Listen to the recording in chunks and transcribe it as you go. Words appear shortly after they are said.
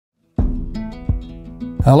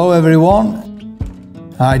Hello everyone.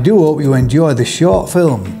 I do hope you enjoy this short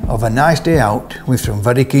film of a nice day out with some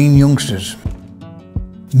very keen youngsters.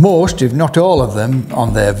 Most, if not all of them,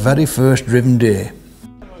 on their very first driven day.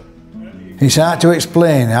 It's hard to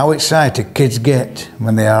explain how excited kids get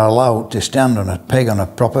when they are allowed to stand on a peg on a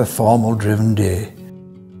proper formal driven day.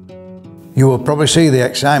 You will probably see the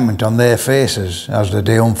excitement on their faces as the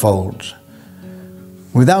day unfolds.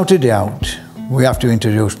 Without a doubt, we have to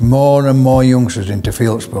introduce more and more youngsters into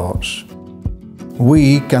field sports.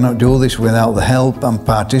 We cannot do this without the help and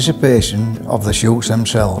participation of the shoots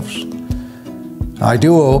themselves. I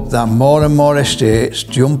do hope that more and more estates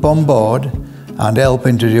jump on board and help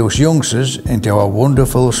introduce youngsters into our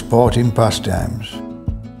wonderful sporting pastimes.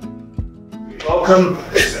 Welcome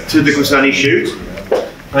to the Gusani shoot.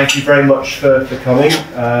 Thank you very much for coming.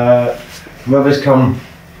 Whoever's come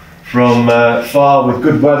from far with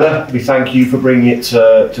good weather, we thank you for bringing it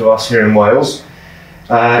to us here in Wales.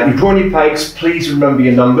 You've drawn your pegs, please remember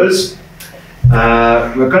your numbers.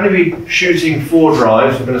 We're going to be shooting 4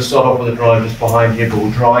 drives. We're going to start off with a drive just behind here, but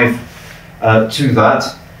we'll drive to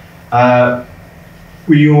that.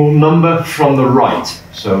 We will number from the right.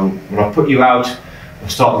 So when I put you out, we'll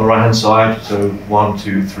start on the right hand side, so 1,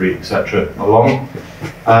 2, 3, etc. along.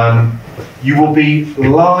 You will be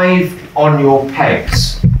live on your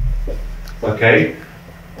pegs. Okay?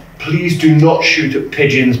 Please do not shoot at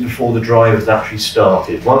pigeons before the drive has actually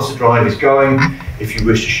started. Once the drive is going, if you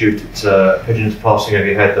wish to shoot at pigeons passing over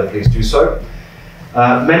your head, then please do so.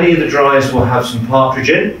 Many of the drives will have some partridge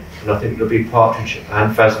in, and I think there'll be partridge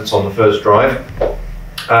and pheasants on the first drive.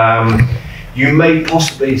 You may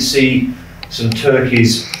possibly see some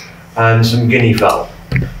turkeys and some guinea fowl.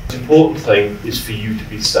 The important thing is for you to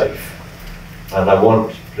be safe, and I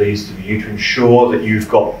want, please, for you to ensure that you've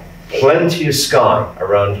got plenty of sky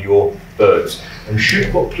around your birds, and shoot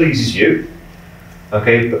what pleases you,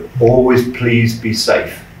 okay, but always please be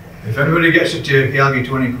safe. If anybody gets a turkey, I'll give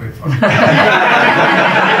 20 quid for it.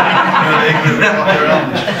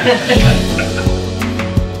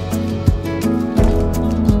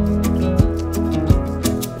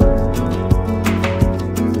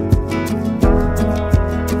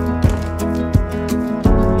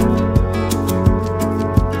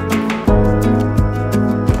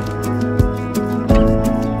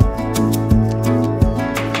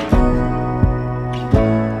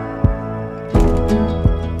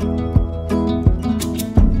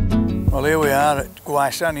 Well, here we are at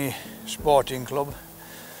Gusani Sporting Club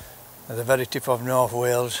at the very tip of North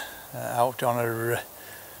Wales, out to honour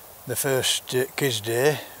the first Kids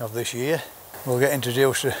Day of this year. We'll get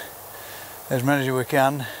introduced to as many as we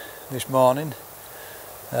can this morning,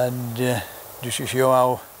 and just to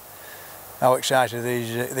show how excited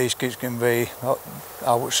these kids can be.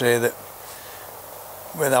 I would say that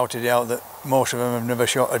without a doubt that most of them have never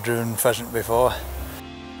shot a driven pheasant before.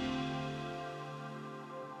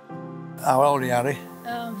 How old are you, Harry?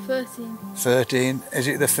 13. 13. Is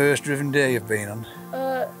it the first driven day you've been on?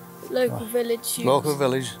 Local village shoots. Local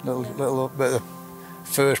village, little bit of the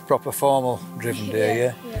first proper formal driven day,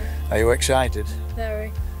 yeah? Are you excited?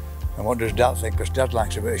 Very. And what does Dad think? Because Dad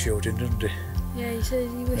likes a bit of shooting, doesn't he? Yeah, he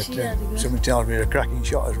says he wishes he had a go. Someone tells me you're a cracking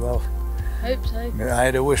shot as well. Hope so. I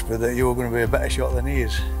had a whisper that you were going to be a better shot than he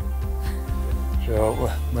is. So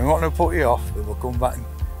we're not going to put you off, but we'll come back and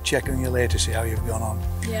check on you later to see how you've gone on.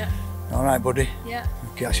 Yeah. All right, buddy? Yeah.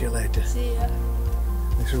 We'll catch you later. See ya.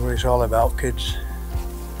 This is what it's all about, kids.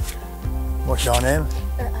 What's your name?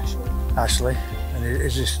 Ashley. Ashley. And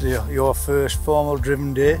is this your first formal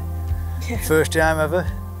driven day? Yeah. First time ever?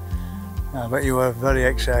 I bet you were very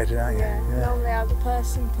excited, aren't you? Yeah. Normally I'm the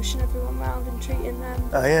person pushing everyone around and treating them.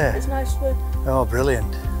 Oh yeah? It's nice fun. Oh,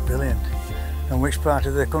 brilliant, brilliant. And which part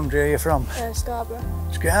of the country are you from? Scarborough.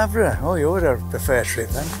 Scarborough? Oh, you would have a fair trip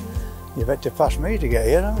then. You've had to pass me to get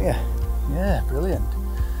here, haven't you? Yeah, brilliant.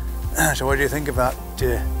 So what do you think about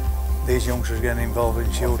these youngsters getting involved in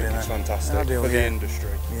shooting? I think it's fantastic for the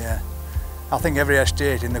industry. Yeah. I think every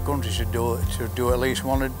estate in the country should do at least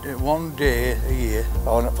one day a year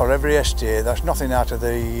for every estate. That's nothing out of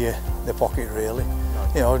the pocket really.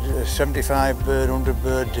 No. You know, a 75 bird, 100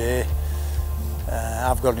 bird day.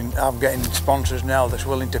 I'm getting sponsors now that's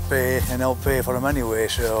willing to pay and help pay for them anyway.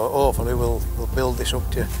 So hopefully we'll build this up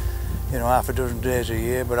to, you know, half a dozen days a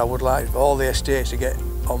year. But I would like all the estates to get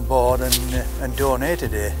on board and donate a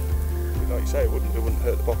day. Like you say, it wouldn't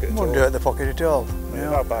hurt the pocket at all. Wouldn't hurt the pocket at all. Yeah,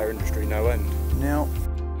 that'd buy our industry no end. No.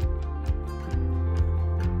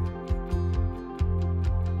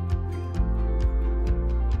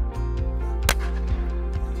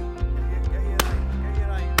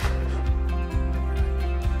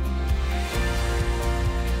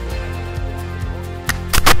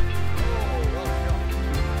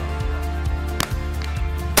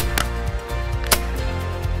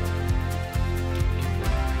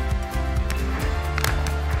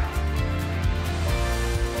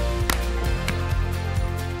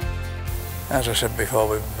 As I said before,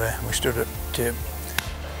 we stood at the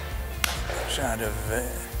side of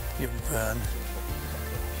Yvonne,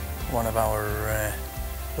 one of our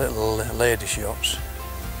little lady shots,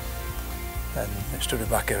 and stood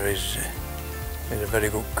back here is a very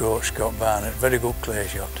good coach, Scott Barnett, very good clay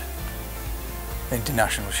shot,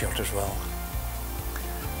 international shot as well.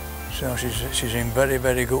 So she's in very,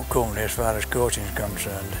 very good company as far as coaching is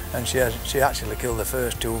concerned, and she actually killed the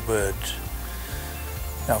first 2 birds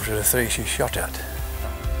after the 3 she shot at.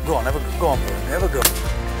 Go on, go on, Bernie, have a go.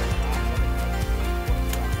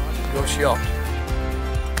 Good shot.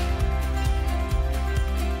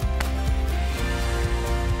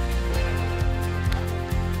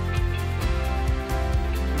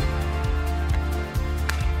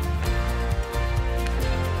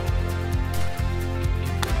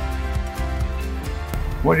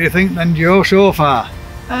 What do you think then, Joe, so far?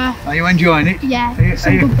 Are you enjoying it? Yeah.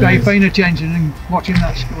 Are you paying attention and watching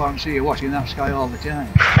that sky? Well, I see you watching that sky all the time.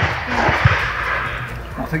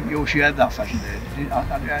 I think you shared that pheasant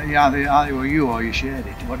there. Either you or you shared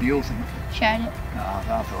it. What do you think? Shared it. No,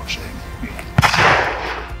 I thought so. Yeah.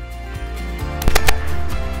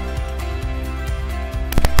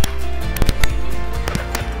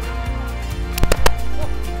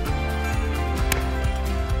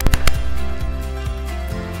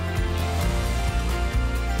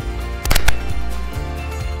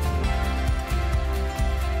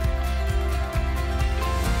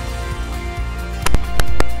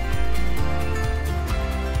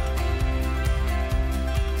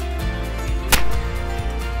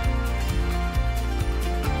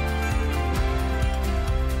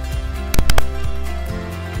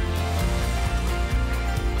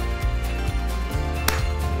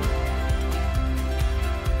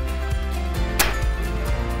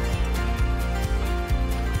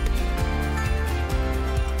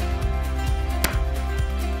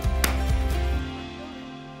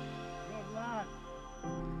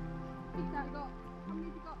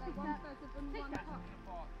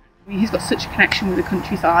 He's got such a connection with the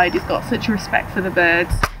countryside, he's got such a respect for the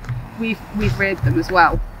birds. We've reared them as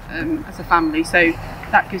well as a family, so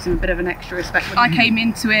that gives him a bit of an extra respect. I came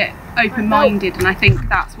into it open-minded, and I think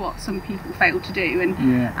that's what some people fail to do,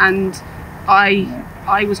 and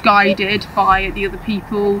I was guided by the other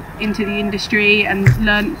people into the industry and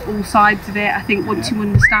learnt all sides of it. I think once you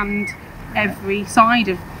understand every side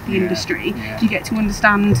of the industry, you get to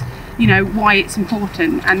understand, you know, why it's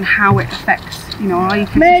important and how it affects, you know, our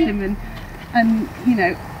ecosystem, and you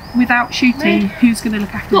know, without shooting, who's going to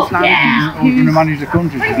look after this land? Who's going to manage the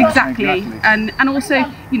country? Exactly. And also,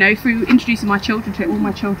 you know, through introducing my children to it, all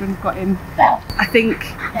my children have got in. I think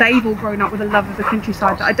they've all grown up with a love of the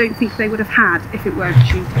countryside that I don't think they would have had if it weren't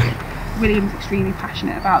shooting. William's extremely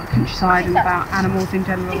passionate about the countryside and about animals in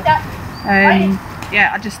general.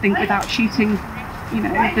 Yeah, I just think without shooting, you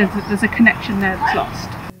know, there's a connection there that's lost.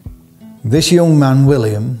 This young man,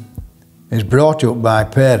 William, is brought up by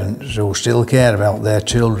parents who still care about their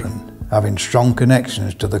children, having strong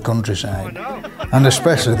connections to the countryside, and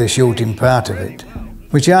especially the shooting part of it,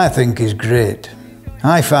 which I think is great.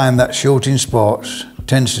 I find that shooting sports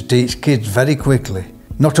tends to teach kids very quickly,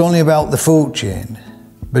 not only about the food chain,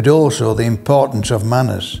 but also the importance of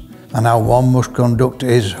manners and how one must conduct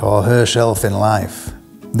his or herself in life.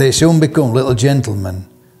 They soon become little gentlemen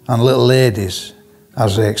and little ladies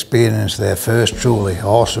as they experience their first truly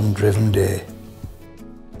awesome driven day.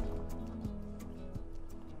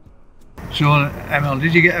 So, Emil,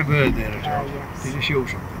 did you get a bird there at all? Did you shoot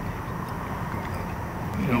something?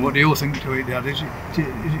 So what do you think to it, Dad? Is it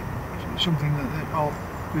something that all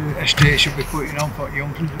the estate should be putting on for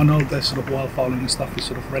youngsters? I know there's sort of wildfowling and stuff is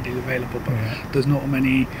sort of readily available, but there's not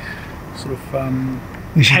many sort of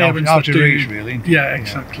this is parents out that of reach, really. Isn't it? Yeah,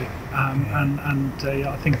 exactly.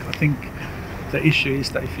 I think the issue is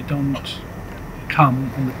that if you don't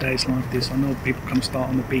come on the days like this, I know people can start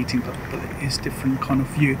on the beating, but it is different kind of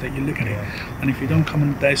view that you look at it. And if you don't come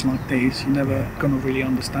on the days like this, you're never going to really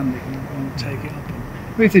understand it and take it up.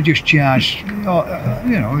 But if they just charge, you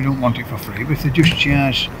know, we don't want it for free, but if they just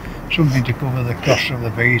charge something to cover the cost of the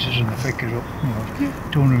bases and the pickers up, you know,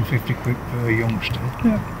 250 quid per youngster.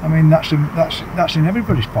 I mean, that's in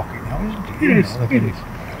everybody's pocket now, isn't it? It is.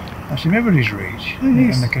 That's in everybody's reach. And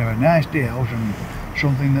they can have a nice day out and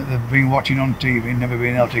something that they've been watching on TV and never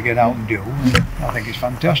been able to get out and do. And I think it's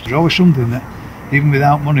fantastic. There's always something that, even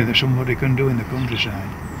without money, that somebody can do in the countryside.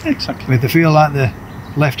 Exactly. But if they feel like they're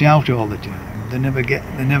left out all the time, they never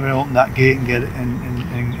open that gate and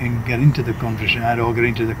get into the countryside or get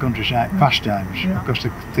into the countryside pastimes because they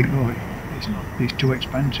think, oh, It's too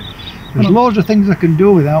expensive. There's loads of things I can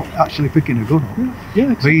do without actually picking a gun up.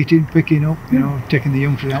 Yeah, exactly. Beating, picking up, you know, taking the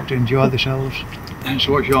youngsters out to enjoy themselves. And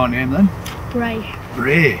so what's your name then? Bray.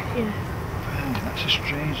 Bray. Yeah. That's a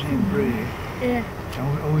strange name, Bray. Yeah. So,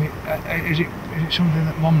 is it something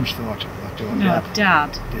that Mum's thought of? Or No,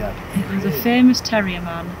 Dad. Dad. It was a famous terrier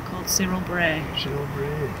man called Cyril Bray. Cyril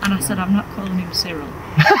Bray. And I said, I'm not calling him Cyril.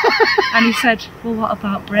 And he said, well, what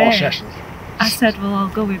about Bray? Or Cecil. I said, well, I'll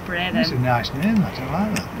go with Bray That's a then. nice name, that. I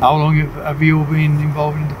like that. How long have you been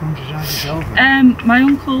involved in the countryside yourself? My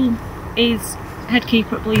uncle is head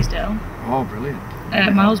keeper at Bleasdale. Oh, brilliant.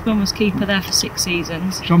 My husband was keeper there for 6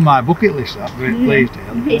 seasons. It's on my bucket list, that,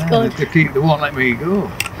 Bleasdale. It's good. They won't let me go.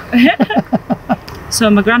 So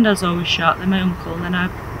my granddad's always shot, then my uncle, and then I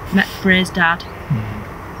met Bray's dad,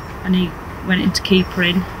 and he went into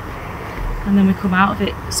keepering, and then we come out of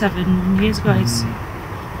it 7 years ago.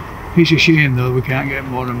 It's a shame though we can't get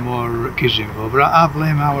more and more kids involved, but I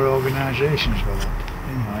blame our organisations for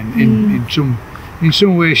that. You know, in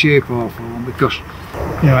some way, shape or form, because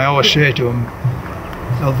you know I always say to them,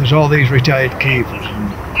 oh, there's all these retired keepers, and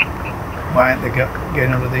why aren't they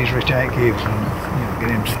getting under these retired keepers and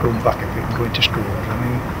getting them to come back a bit and go into schools? I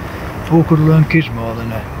mean, who could learn kids more than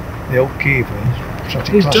the old keeper?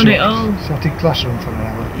 He's done it all. Sat in classroom for an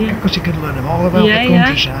hour. Yeah. Because he could learn them all about the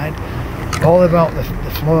countryside, all about the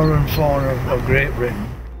flora and fauna of Great Britain.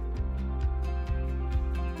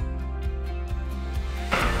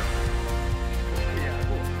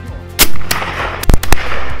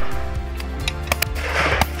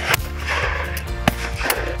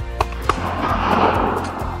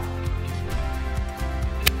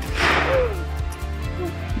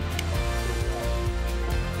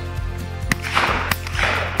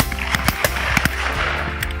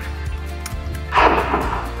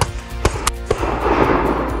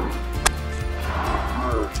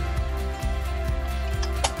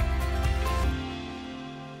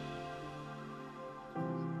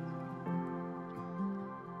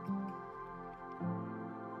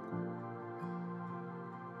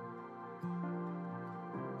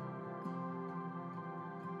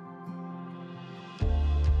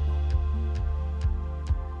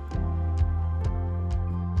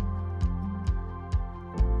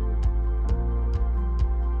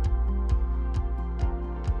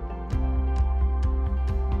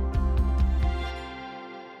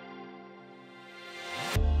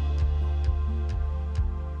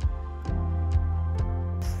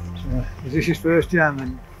 Is this his first time?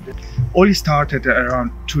 And Ollie started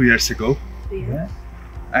around 2 years ago,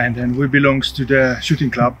 and then we belongs to the shooting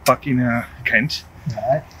club back in Kent.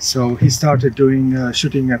 Right. So he started doing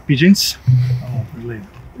shooting pigeons. Oh, brilliant.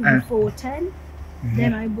 Before 10.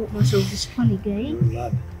 Then I bought myself this funny game. Good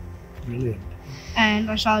lad. Brilliant. And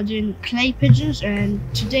I started doing clay pigeons, and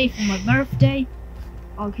today for my birthday,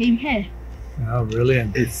 I came here. Oh,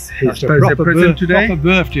 brilliant. It's his That's a birthday proper present today. Proper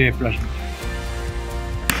birthday present.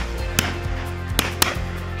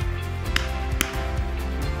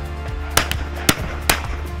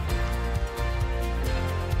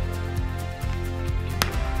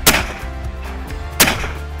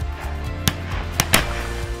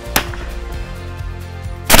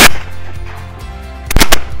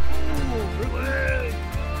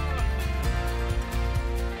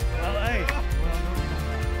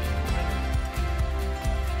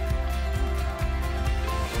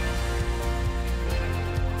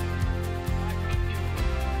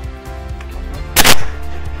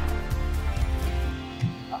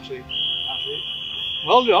 That's it.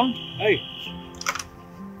 Well done. Hey.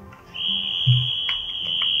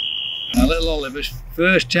 Now, little Oliver's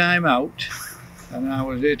first time out, and I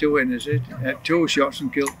was there to witness it, had 2 shots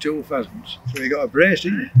and killed 2 pheasants. So you got a brace,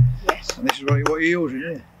 didn't you? Yes. And this is what you're using,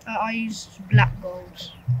 here. I used black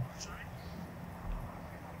golds.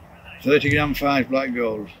 30 gram 5 black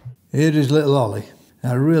gold. Here is little Ollie,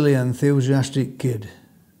 a really enthusiastic kid,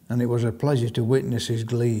 and it was a pleasure to witness his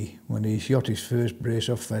glee when he shot his first brace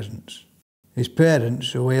of pheasants. His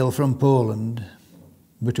parents, who hail from Poland,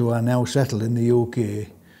 but who are now settled in the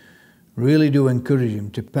UK, really do encourage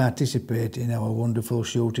him to participate in our wonderful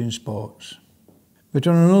shooting sports. But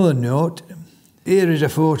on another note, here is a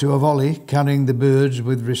photo of Ollie carrying the birds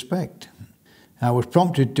with respect. I was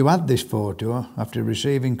prompted to add this photo after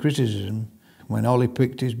receiving criticism when Ollie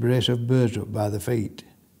picked his brace of birds up by the feet.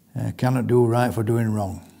 Cannot do right for doing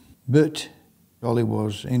wrong. But Ollie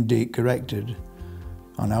was indeed corrected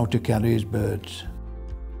on how to carry his birds.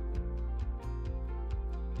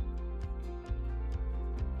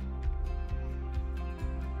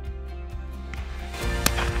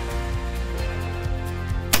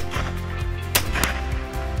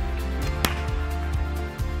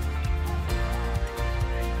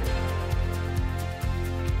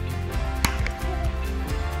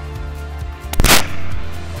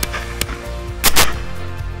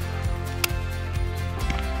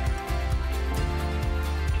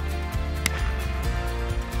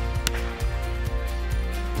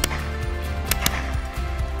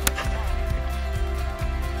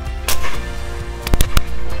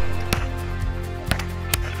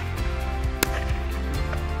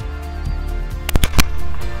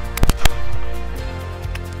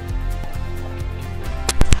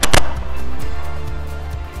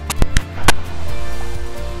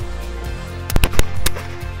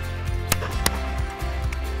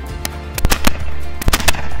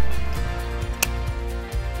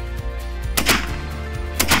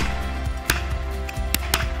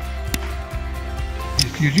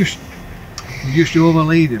 you just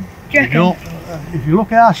overlead them. Do you You don't, if you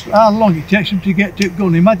look at how long it takes them to get to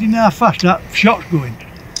gun, imagine how fast that shot's going.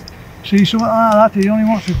 See something like that, he only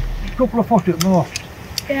wants a couple of foot at most.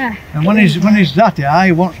 Yeah. And when he's that high,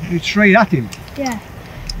 he wants it straight at him. Yeah.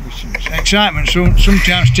 Excitement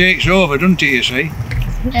sometimes takes over, doesn't it, you see?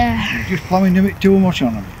 Yeah. You're just ploughing a bit too much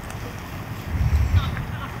on them.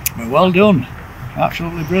 But well done.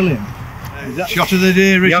 Absolutely brilliant. Shot of the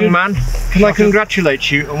day, Richard. Young man, can I congratulate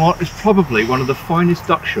you on what is probably one of the finest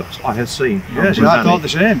duck shots I have seen. Yes, I thought the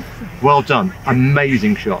same. Well done.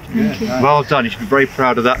 Amazing shot. Well done. You should be very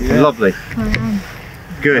proud of that. Yeah. Lovely.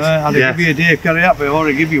 Good. I'll give you a day of carry up before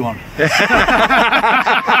I give you one.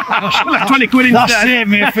 20 quid instead. That saved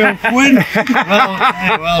me a few quid.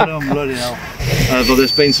 well done, bloody hell. But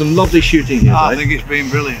there's been some lovely shooting here. I think it's been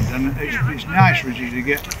brilliant, and it's nice, Richard, to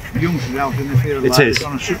get youngsters out in the field like this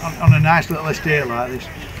on a nice little estate like this.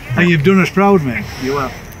 And you've done us proud, mate. You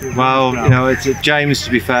will. Well, you know, it's James,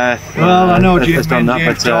 to be fair. Well, I know has done that,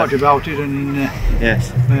 James but talked about it and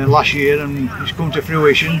yes, last year, and it's come to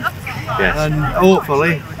fruition. Yes. And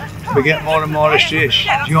hopefully we get more and more estates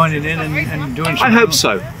joining in and doing something. I hope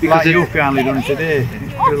so, because like you've kindly done today.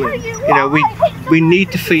 It's brilliant. You know, we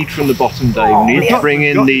need to feed from the bottom, Dave. We need to bring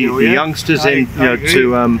in the youngsters in, you know,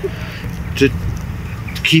 to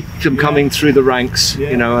keep them coming through the ranks.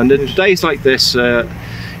 You know, and the days like this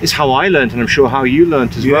is how I learned, and I'm sure how you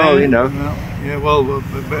learnt as well. You know. Well, a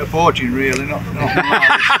bit of fortune really, not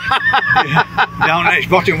down at its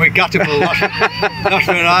bottom with catapult. That's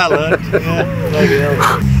where I learned.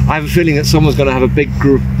 I have a feeling that someone's going to have a big,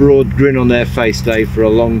 broad grin on their face, Dave, for a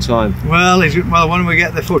long time. Well, when we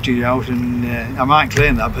get the footage out, and I might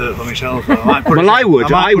claim that bird for myself. I would.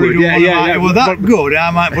 Yeah. Well, that good.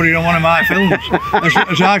 I might put it on one of my films,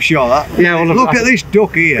 as I've shot that. Yeah. Well, look at this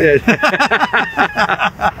duck here. Yeah.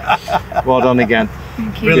 Well done again.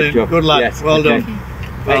 Thank you. Brilliant. Good lad. Yes, well done.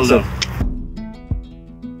 Well done.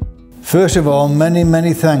 First of all,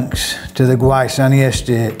 many thanks to the Gwaisani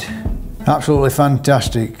estate. Absolutely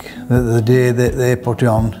fantastic the day that they put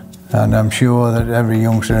on, and I'm sure that every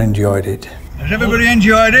youngster enjoyed it. Has everybody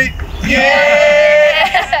enjoyed it?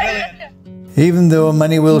 Yeah! Even though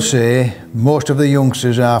many will say most of the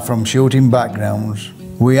youngsters are from shooting backgrounds,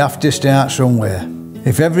 we have to start somewhere.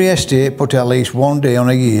 If every estate put at least one day on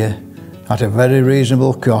a year at a very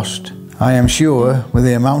reasonable cost, I am sure with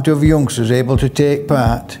the amount of youngsters able to take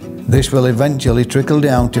part, this will eventually trickle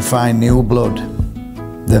down to find new blood.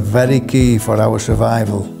 The very key for our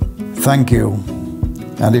survival. Thank you.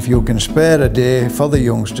 And if you can spare a day for the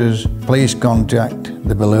youngsters, please contact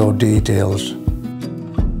the below details.